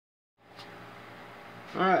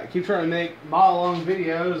Alright, I keep trying to make mile-long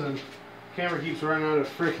videos and the camera keeps running out of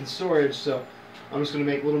freaking storage, so I'm just going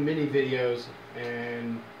to make little mini videos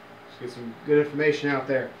and just get some good information out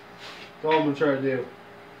there. That's all I'm going to try to do.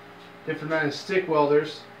 Different kind of stick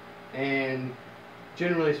welders, and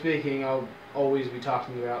generally speaking, I'll always be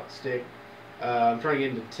talking about stick. I'm trying to get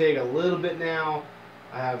into TIG a little bit now.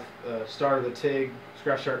 I have started a TIG,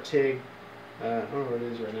 scratch start TIG. I don't know what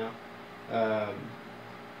it is right now.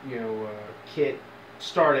 Kit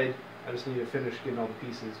started. I just need to finish getting all the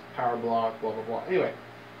pieces, power block, blah blah blah. Anyway,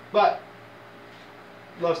 but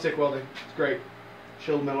love stick welding. It's great.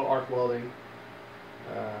 Chilled metal arc welding.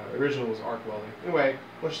 Original was arc welding. Anyway,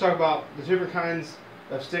 let's talk about the different kinds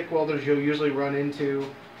of stick welders you'll usually run into,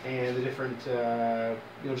 and the different.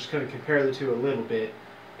 You'll just kind of compare the two a little bit,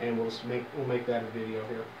 and we'll make that a video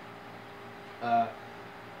here.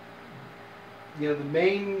 The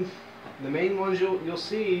main ones you'll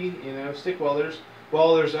see, stick welders.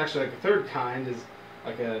 Well, there's actually like a third kind, is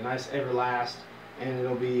like a nice Everlast, and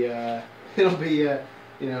it'll be $1,000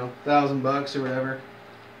 or whatever,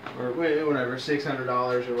 or whatever,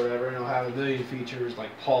 $600 or whatever, and it'll have a million features like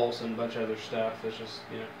pulse and a bunch of other stuff. It's just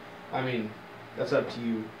I mean, that's up to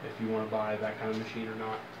you if you want to buy that kind of machine or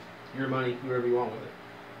not. Your money, do whatever you want with it.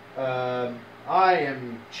 I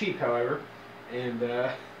am cheap, however, and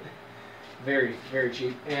very, very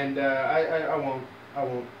cheap, and I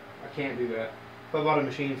can't do that. If I bought a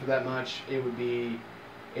machine for that much, it would be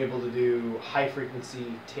able to do high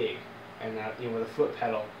frequency TIG, and that with a foot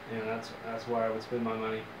pedal, that's why I would spend my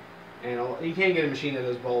money. And you can't get a machine that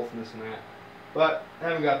does both and this and that, but I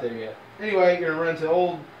haven't got there yet. Anyway, you're gonna run into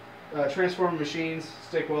old transformer machines,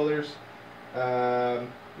 stick welders. You're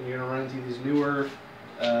gonna run into these newer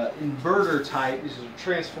inverter type. This is a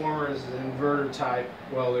transformer. This is an inverter type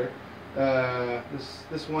welder.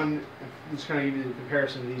 This one, I'm just kind of give you the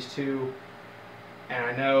comparison of these two. And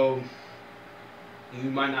I know you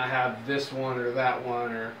might not have this one or that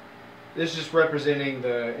one, or this is just representing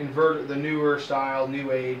the inverter, the newer style, new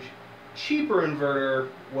age, cheaper inverter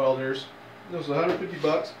welders. This was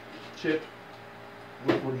 $150 shipped.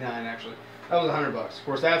 149 actually. That was $100. Of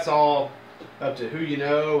course, that's all up to who you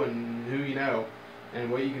know and who you know, and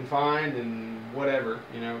what you can find and whatever.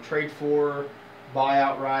 Trade for, buy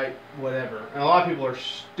outright, whatever. And a lot of people are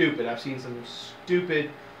stupid. I've seen some stupid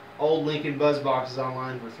old Lincoln buzz boxes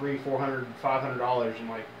online for $300, $400, $500, and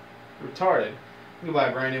like retarded. You can buy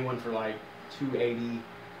a brand new one for like $280,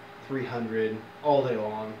 $300 all day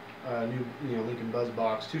long. New Lincoln buzz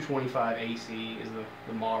box, 225 AC is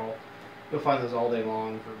the model. You'll find those all day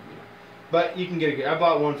long for but you can get a good. I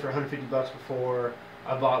bought one for $150 before.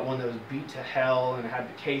 I bought one that was beat to hell and it had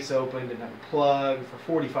the case open, didn't have a plug,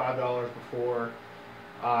 for $45 before.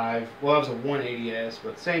 Well, that was a 180S,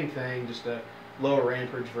 but same thing, just a lower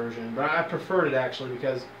amperage version. But I preferred it actually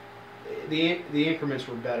because the increments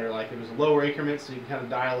were better. Like it was lower increments, so you can kind of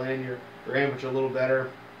dial in your amperage a little better.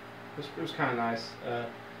 It was kind of nice. Of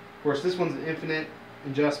course, this one's an infinite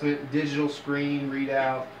adjustment, digital screen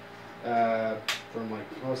readout from like,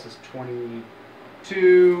 what's this,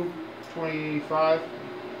 22, 25?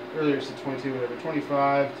 Earlier it said 22, whatever,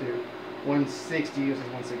 25 to 160. This is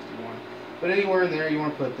 161. But anywhere in there you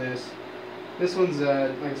want to put this. This one's,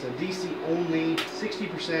 like I said, DC only,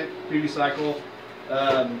 60% duty cycle.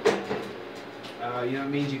 It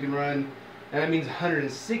means you can run, and that means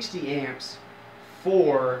 160 amps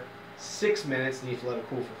for 6 minutes, and you have to let it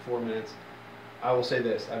cool for 4 minutes. I will say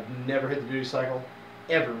this: I've never hit the duty cycle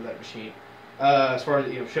ever with that machine. As far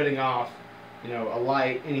as shutting off, a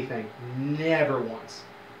light, anything, never once.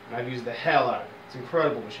 And I've used the hell out of it. It's an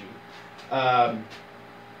incredible machine.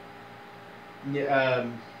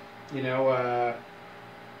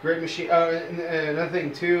 Great machine. And another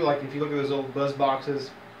thing too, like if you look at those old buzz boxes,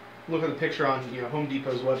 look at the picture on Home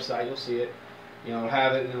Depot's website, you'll see it. It'll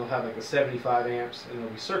have it, and it'll have like the 75 amps, and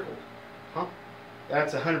it'll be circled.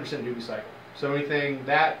 That's 100% duty cycle. So anything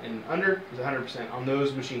that and under is 100% on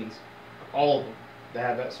those machines. All of them that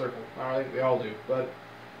have that circle. I think they all do. But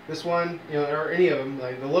this one, or any of them,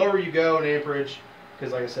 like the lower you go in amperage,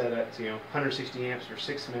 because like I said, that's 160 amps for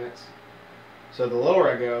 6 minutes. So the lower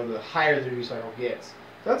I go, the higher the duty cycle gets.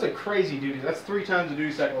 So that's a crazy duty. That's 3 times the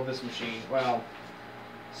duty cycle of this machine. Well,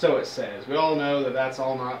 so it says. We all know that that's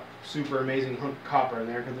all not super amazing hunk of copper in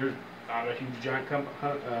there, because there's not a huge giant hunk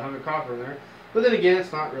of copper in there. But then again,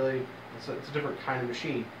 it's not really. It's a different kind of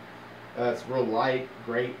machine. It's real light,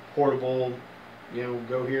 great, portable.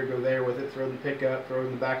 Go here, go there with it. Throw it in the pickup. Throw it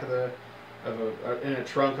in the back in a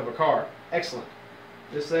trunk of a car. Excellent.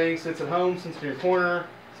 This thing sits at home, sits in your corner,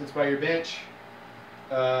 sits by your bench.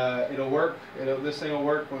 It'll work. This thing will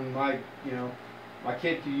work when my My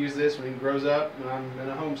kid could use this when he grows up and I'm in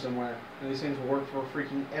a home somewhere. And these things will work for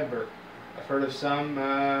freaking ever. I've heard of some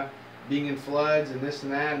being in floods and this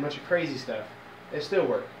and that and a bunch of crazy stuff. They still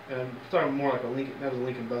work. I'm talking more like a Lincoln. That was a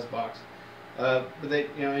Lincoln buzz box. But they,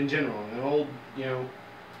 in general, an old,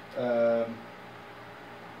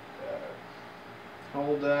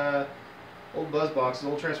 old buzz boxes,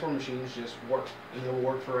 old transformer machines just work, and they'll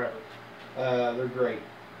work forever. They're great.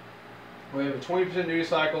 We have a 20% duty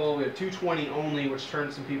cycle. We have 220 only, which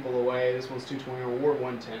turns some people away. This one's 220 or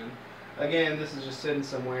 110. Again, this is just sitting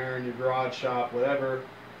somewhere in your garage shop, whatever.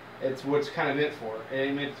 It's what's kind of meant for. It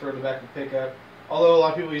ain't meant to throw in the back of the pickup. Although a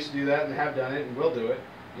lot of people used to do that and have done it and will do it.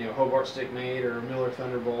 Hobart Stick Mate or Miller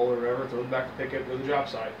Thunderbolt or whatever, throw it back to pick up, go to the job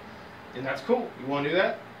site. And that's cool. You want to do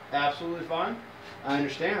that? Absolutely fine. I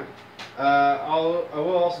understand. I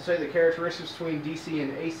will also say the characteristics between DC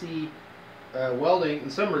and AC welding,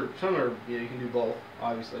 and some are you can do both,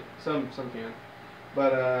 obviously. Some can.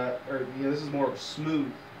 But this is more of a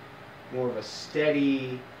smooth, more of a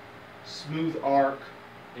steady, smooth arc,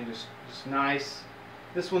 and just nice.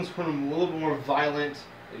 This one's a little bit more violent.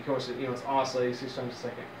 Of course, it's oscillating 6 times a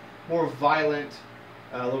second. More violent,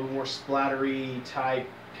 a little bit more splattery type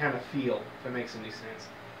kind of feel, if that makes any sense.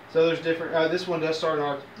 So there's different. This one does start an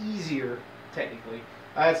arc easier, technically.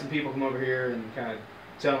 I had some people come over here and kind of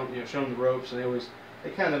show them the ropes, and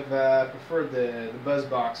they kind of preferred the buzz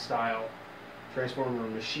box style transformer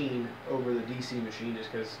machine over the DC machine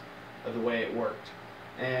just because of the way it worked.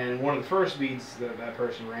 And one of the first beads that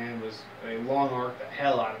person ran was a long arc the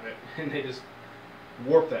hell out of it, and they just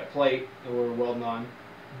warped that plate that we were welding on.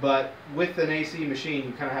 But with an AC machine,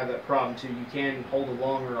 you kind of have that problem too. You can hold a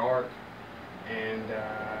longer arc and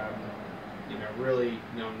really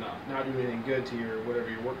not do anything good to whatever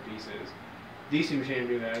your workpiece is. DC machine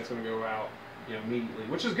do that, it's going to go out immediately,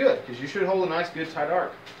 which is good because you should hold a nice, good, tight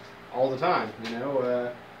arc all the time.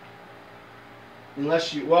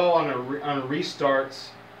 Unless on a restart,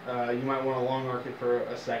 you might want to long arc it for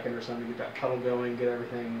a second or something to get that puddle going, get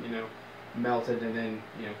everything melted, and then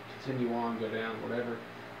continue on, go down, whatever.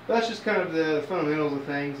 But that's just kind of the fundamentals of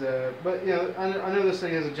things. But I know this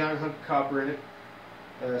thing has a giant hunk of copper in it.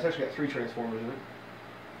 It's actually got 3 transformers in it,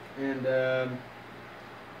 and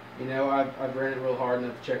I've ran it real hard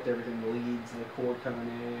and I've checked everything, the leads, the cord coming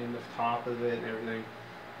in, the top of it, and everything.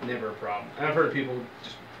 Never a problem. And I've heard of people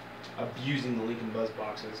just abusing the Lincoln buzz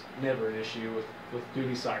boxes. Never an issue with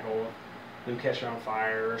duty cycle, them catching on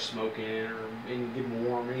fire or smoking or getting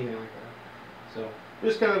warm or anything like that. So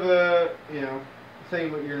just kind of a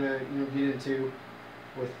thing what you're gonna get into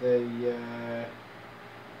with the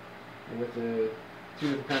 2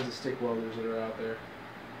 different kinds of stick welders that are out there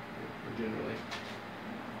generally.